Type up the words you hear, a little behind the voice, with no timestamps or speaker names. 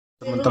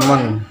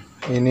Teman-teman,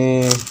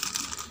 ini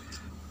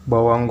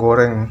bawang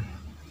goreng.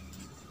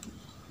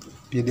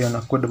 Jadi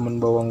anakku demen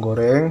bawang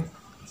goreng.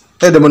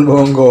 Demen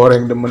bawang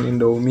goreng, demen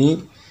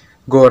Indomie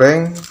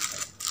goreng.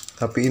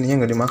 Tapi ininya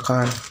nggak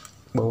dimakan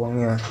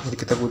bawangnya. Jadi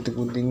kita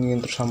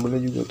gunting-guntingin, terus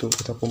sambelnya juga tuh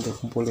kita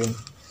kumpul-kumpulin.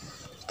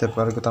 Setiap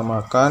kali kita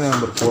makan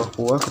yang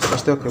berkuah-kuah, kita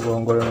pasti pakai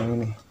bawang goreng yang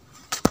ini.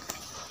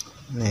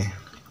 Nih,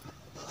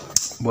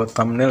 buat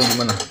thumbnail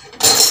gimana?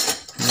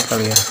 Ini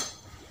kali ya.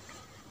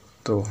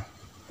 Tuh.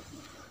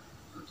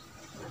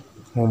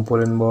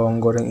 Ngumpulin bawang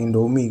goreng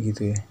Indomie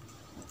gitu ya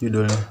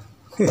judulnya.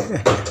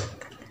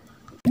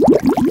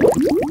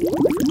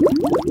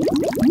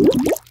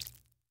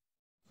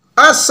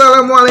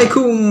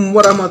 Assalamualaikum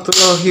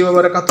warahmatullahi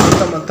wabarakatuh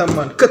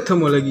teman-teman.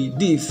 Ketemu lagi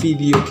di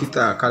video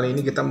kita. Kali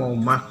ini kita mau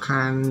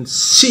makan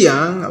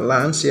siang,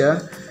 lunch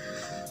ya.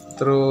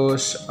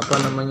 Terus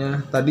apa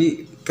namanya,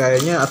 tadi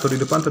kayaknya atau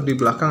di depan atau di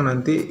belakang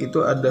nanti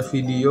itu ada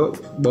video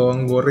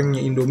bawang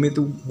gorengnya Indomie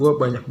tuh. Gua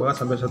banyak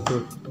banget sampai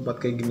satu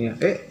tempat kayak gini ya.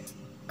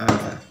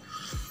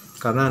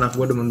 Karena anak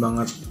gue demen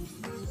banget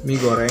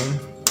mie goreng.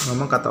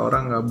 Memang kata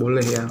orang nggak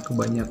boleh ya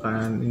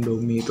kebanyakan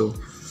Indomie itu.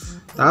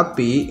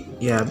 Tapi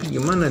ya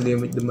gimana dia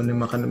demennya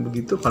makan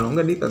begitu, kalau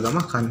nggak dia kagak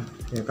makan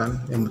ya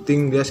kan. Yang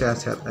penting dia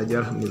sehat-sehat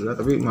aja alhamdulillah.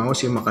 Tapi mau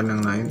sih makan yang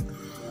lain,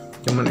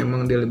 cuman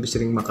emang dia lebih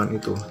sering makan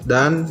itu.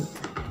 Dan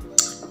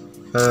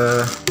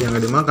yang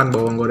nggak dimakan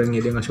bawang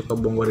gorengnya, dia nggak suka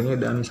bawang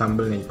gorengnya dan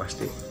sambelnya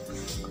pasti.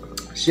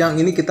 Siang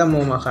ini kita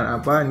mau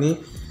makan apa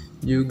nih?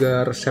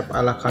 Juga resep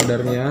ala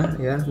kadarnya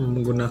ya,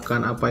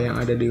 menggunakan apa yang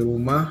ada di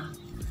rumah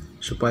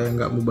supaya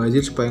nggak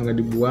mubazir, supaya nggak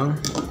dibuang.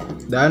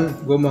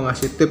 Dan gue mau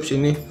ngasih tips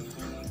ini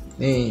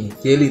nih,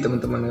 jelly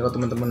teman-teman. Kalau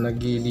teman-teman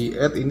lagi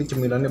diet, ini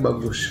cemilannya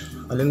bagus,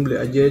 kalian beli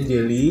aja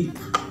jelly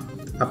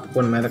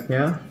apapun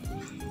mereknya,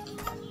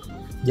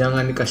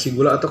 jangan dikasih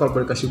gula, atau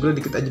kalau dikasih gula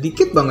dikit aja,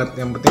 dikit banget,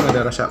 yang penting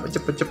ada rasa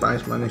pecep-pecep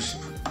manis-manis.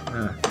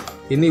 Nah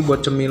ini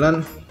buat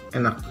cemilan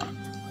enak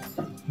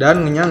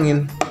dan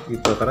ngenyangin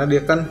gitu, karena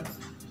dia kan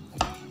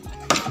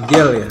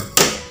gel ya.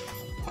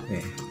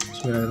 Nih,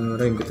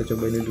 bismillahirrahmanirrahim, kita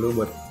coba ini dulu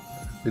buat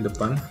di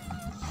depan.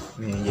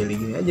 Nih, jelly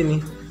gini aja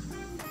nih.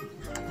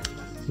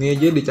 Ini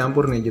aja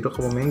dicampur nih, jeruk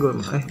sama mango.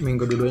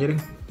 Mango dulu aja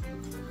deh.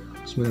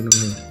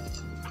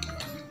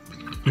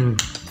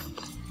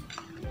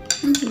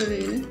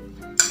 Bismillahirrahmanirrahim.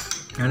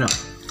 Enak.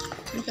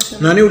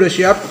 Nah, ini udah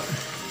siap.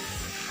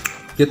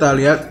 Kita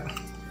lihat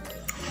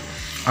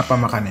apa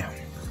makannya.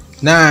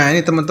 Nah,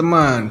 ini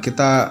teman-teman,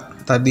 kita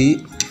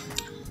tadi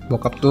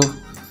bokap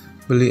tuh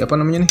beli apa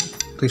namanya nih,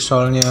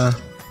 risolnya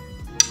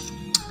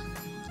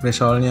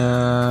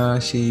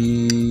si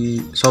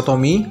soto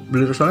mie,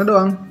 beli risolnya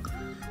doang.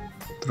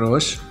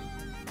 Terus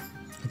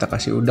kita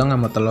kasih udang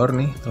sama telur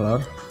nih,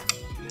 telur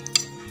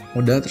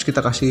udah, terus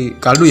kita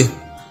kasih kaldu ya,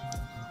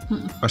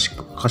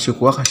 kasih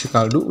kuah, kasih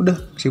kaldu, udah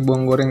kasih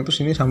bawang goreng, terus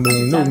ini sambal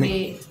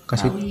Indomie,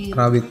 kasih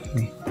rawit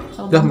nih,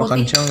 udah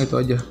makan siang itu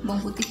aja.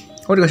 Bawang putih.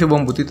 Oh, dikasih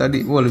bawang putih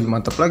tadi, wah lebih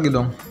mantap lagi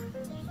dong.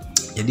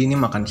 Jadi ini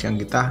makan siang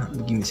kita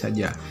begini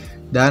saja.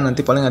 Dan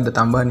nanti paling ada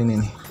tambahan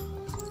ini nih,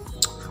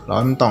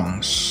 lontong.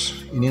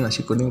 Ini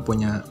nasi kuning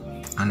punya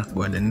anak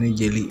gua, dan ini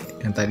jelly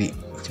yang tadi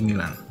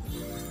cemilan.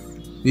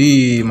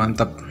 Wih,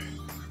 mantap.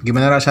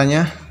 Gimana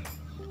rasanya?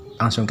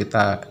 Langsung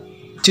kita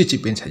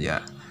cicipin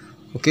saja.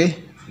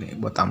 Oke, nih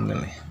buat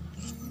thumbnail nih.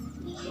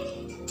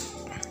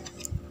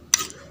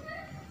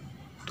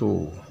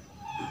 Tuh.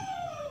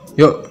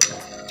 Yuk,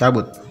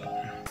 cabut.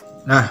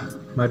 Nah,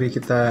 mari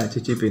kita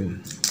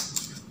cicipin.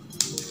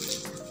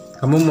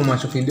 Kamu mau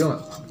masuk video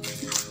nggak?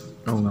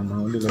 Oh, nggak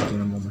mau, dia lagi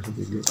nggak mau masuk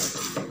video.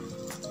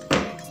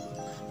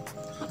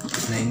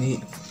 Nah ini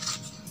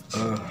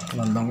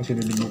lontongnya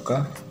sudah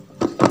dibuka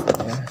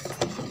ya,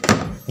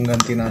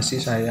 mengganti nasi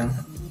sayang,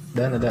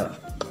 dan ada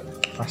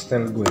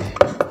pastel gue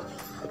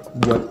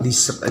buat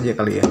dessert aja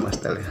kali ya,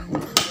 pastel ya.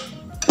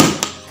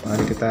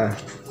 Mari kita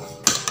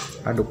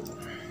aduk.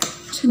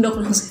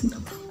 Sendok dong,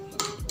 sendok.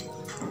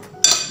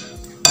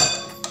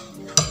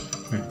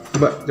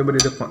 Coba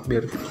didek Mak,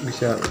 biar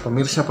bisa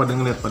pemirsa pada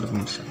ngeliat, pada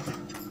pemirsa.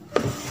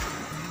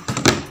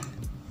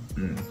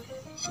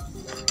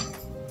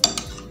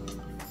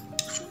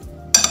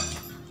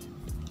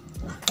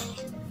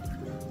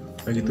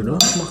 Kayak gitu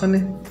doang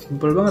makannya,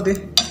 simpel banget ya,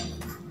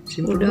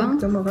 simpel banget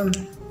kita makan.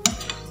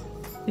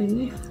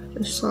 Ini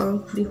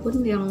risol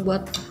bihun yang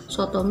buat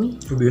soto mie.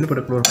 Bihunnya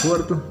pada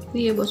keluar tuh.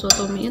 Iya, buat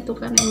soto mie itu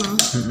kan emang.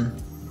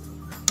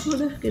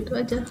 Udah gitu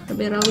aja,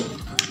 cabai rawit.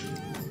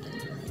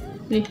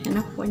 Nih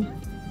enak pokoknya.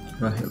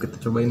 Nah, yuk kita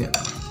cobain ya.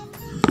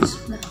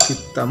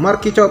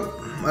 Mari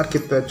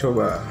kita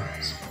coba.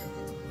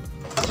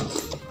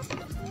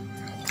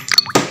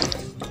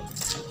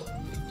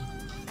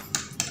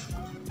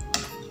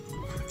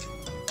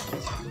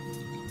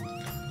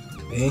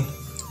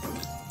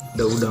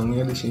 Ada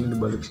udangnya di sini, di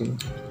balik sini.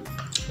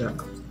 Ya,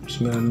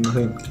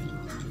 bismillahirrahmanirrahim.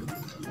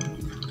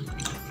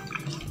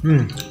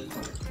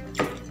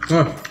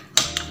 Nah,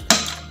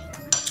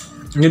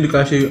 ini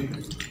dikasih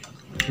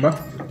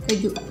apa?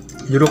 Keju.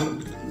 Jeruk.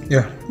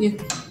 Ya.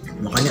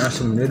 Makanya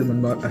asam, dia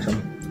demen banget asam.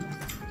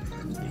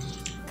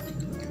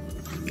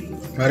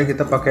 Mari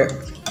kita pakai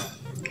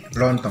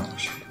lontong.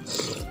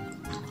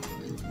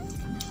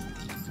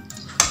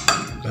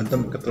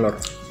 Lontong pakai telur.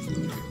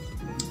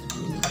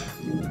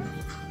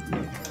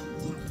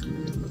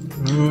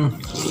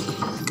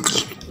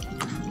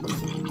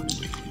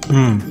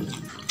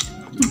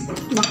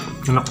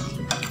 Enak.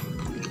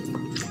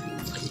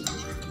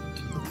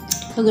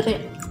 Seger ya?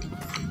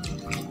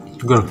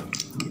 Seger.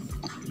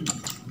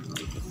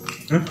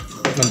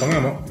 Lontongnya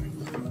mau?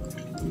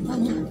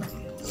 Banyak.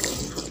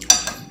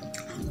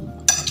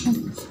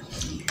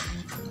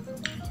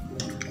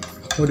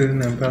 Udah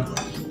nempel.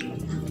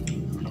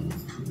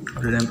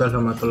 Udah nempel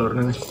sama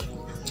telurnya nih.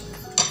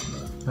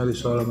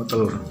 Risol sama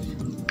telur.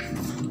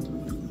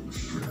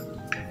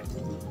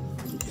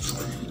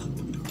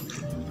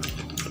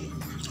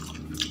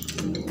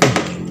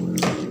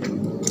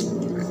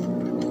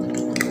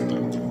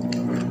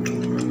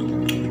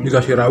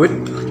 Dikasih rawit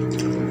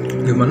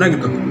gimana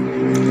gitu.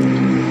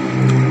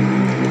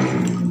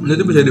 Ini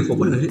tuh bisa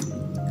difokus gak sih?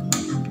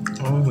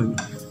 Oh,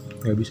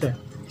 nggak bisa ya.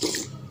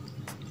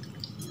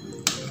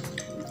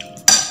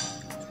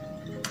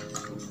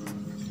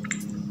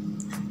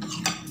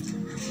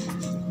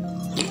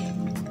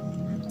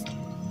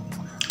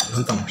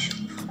 Lontong, Mas.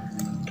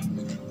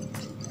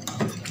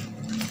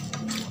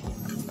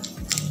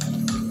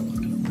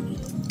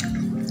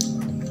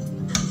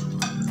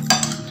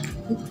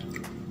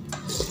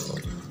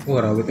 Wah,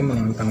 rawitnya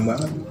menantang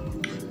banget.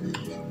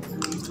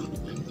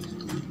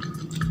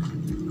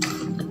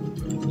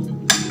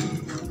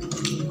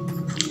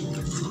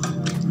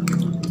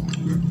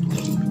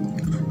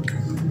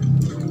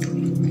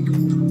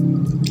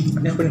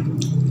 Ini apa nih?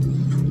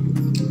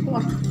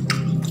 Wah,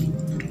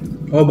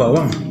 Oh,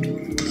 bawang.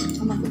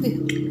 sama putih.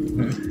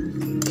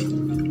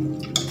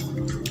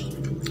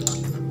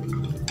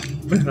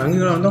 Lagi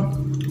lontong.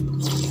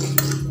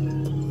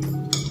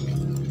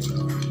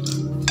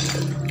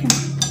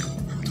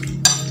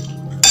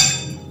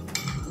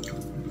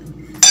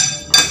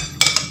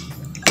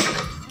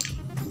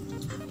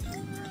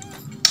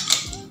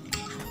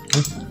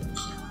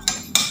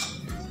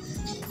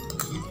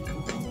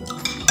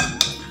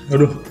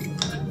 Aduh,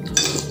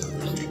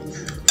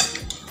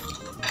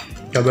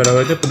 cabai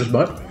rawitnya pedes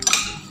banget.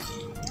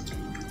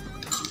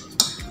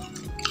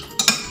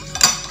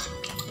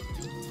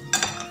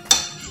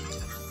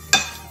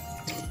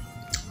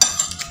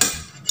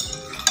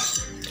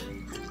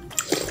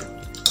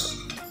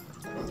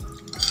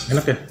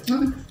 Enak ya?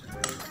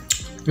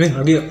 Ini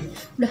lagi ya?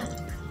 Udah.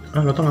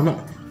 Lontong nggak mau.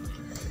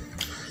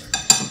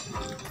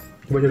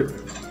 Coba jadi.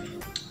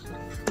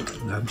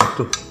 Nggak habis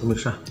tuh,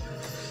 pemirsa.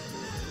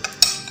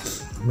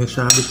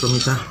 Pemirsa habis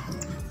pemirsa.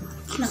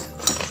 Nah.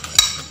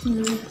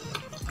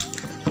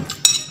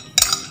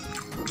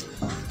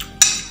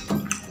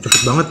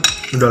 Cepet banget.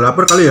 Udah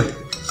lapar kali ya?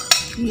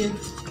 Iya.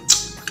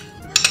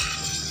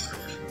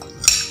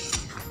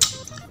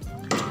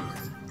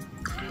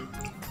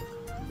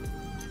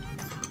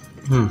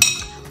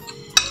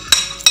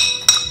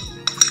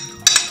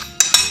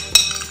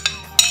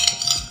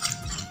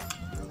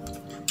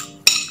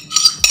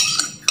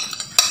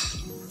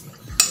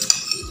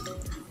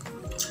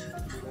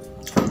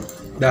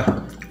 Dah,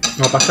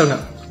 mau pastel nggak?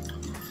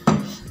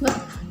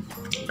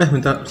 Nggak.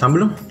 Minta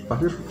sambal dong,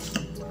 pastel.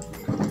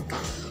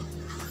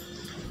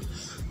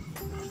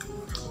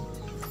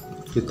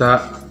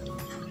 Kita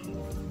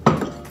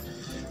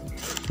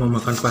mau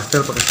makan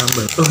pastel pakai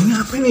sambal. Oh, ini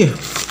apa ini ya?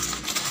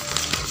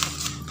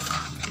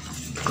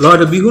 Lo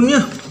ada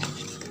bihunnya.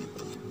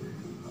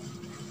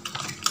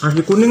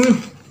 Nasi kuning nih.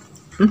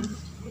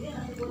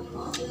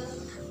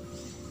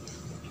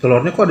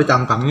 Telurnya kok ada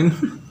cangkangin.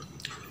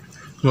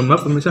 Mohon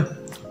maaf pemirsa.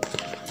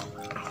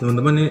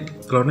 Teman-teman, nih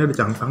telurnya ada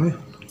cangkangnya.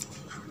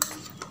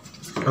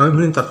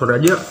 Ini ntar sore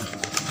aja.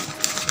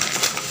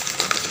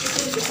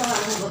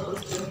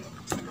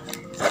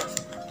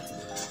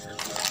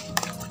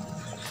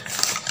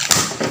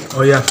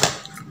 Oh ya,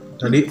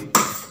 tadi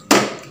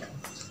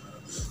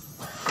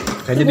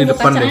kayaknya di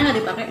depan deh. Kacangnya nggak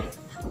dipakai.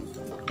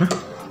 Hah?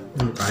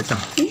 Bumbu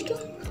kacang. Itu.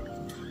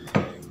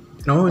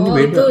 Oh, ini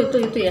beda.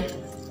 Itu ya.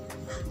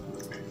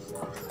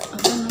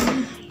 Apa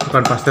namanya?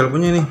 Bukan pastel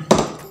punya nih.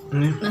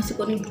 Ini Nasi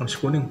kuning.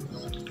 nasi kuning.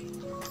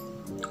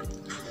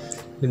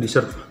 Ini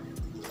dessert.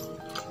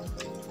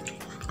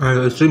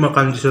 Istri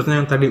makan dessertnya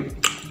yang tadi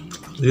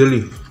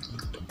jelly.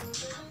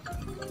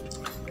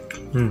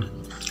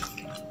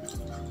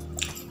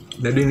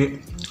 Jadi ini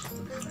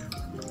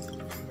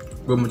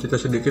gue mau cerita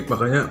sedikit,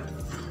 makanya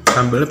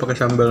sambalnya pakai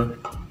sambal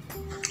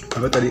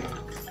apa tadi?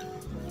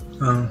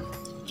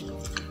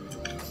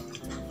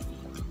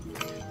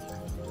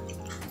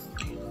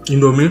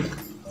 Indomie,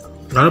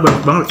 karena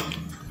banyak banget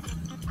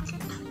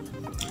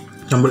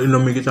sambal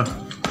Indomie kita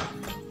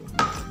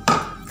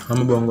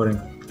sama bawang goreng.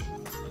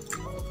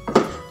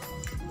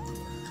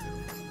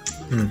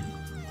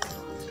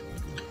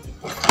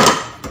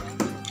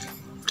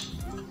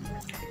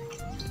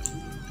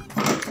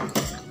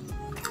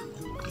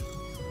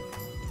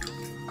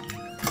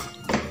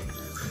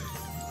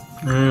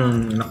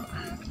 Enak.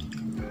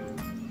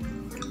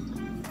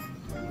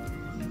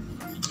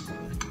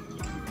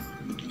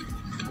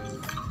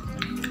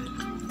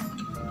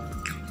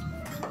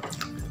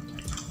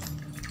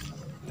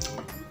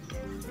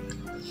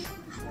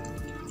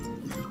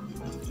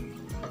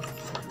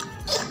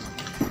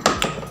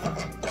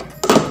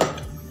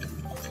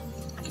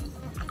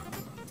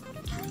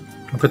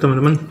 Oke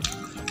teman-teman,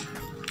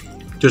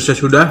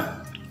 selesai sudah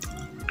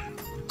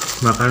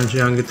makan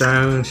siang kita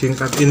yang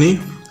singkat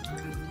ini.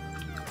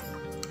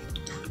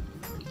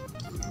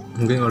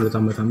 Mungkin kalau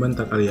ditambah-tambah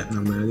ntar kali ya,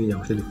 nambah lagi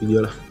yang usah di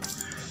video lah.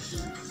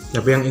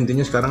 Tapi yang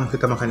intinya sekarang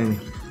kita makan ini.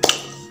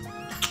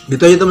 Gitu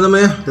aja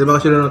teman-teman ya. Terima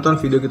kasih sudah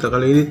nonton video kita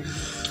kali ini.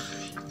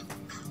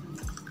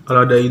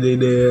 Kalau ada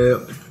ide-ide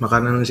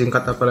makanan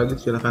singkat apa lagi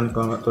silahkan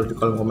tulis di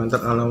kolom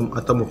komentar,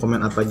 atau mau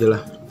komen apa aja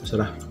lah,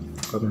 terserah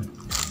komen.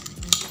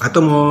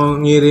 Atau mau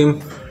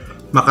ngirim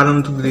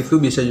makanan untuk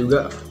review bisa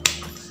juga.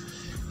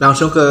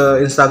 Langsung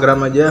ke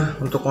Instagram aja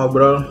untuk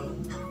ngobrol,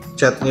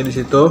 chatnya di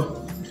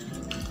situ.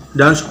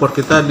 Dan support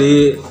kita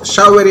di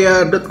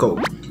saweria.co.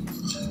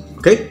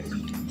 Oke?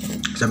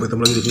 Sampai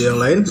ketemu lagi di video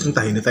yang lain.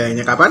 Entah ini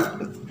tayangnya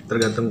kapan,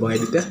 tergantung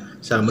pengeditnya.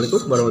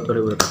 Assalamualaikum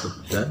warahmatullahi wabarakatuh.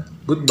 Dan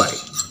goodbye.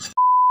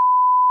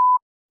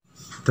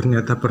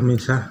 Ternyata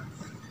permisah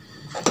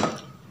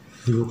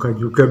dibuka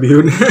juga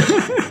bihun.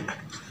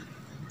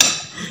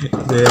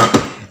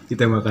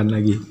 Kita makan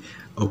lagi.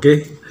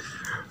 Oke.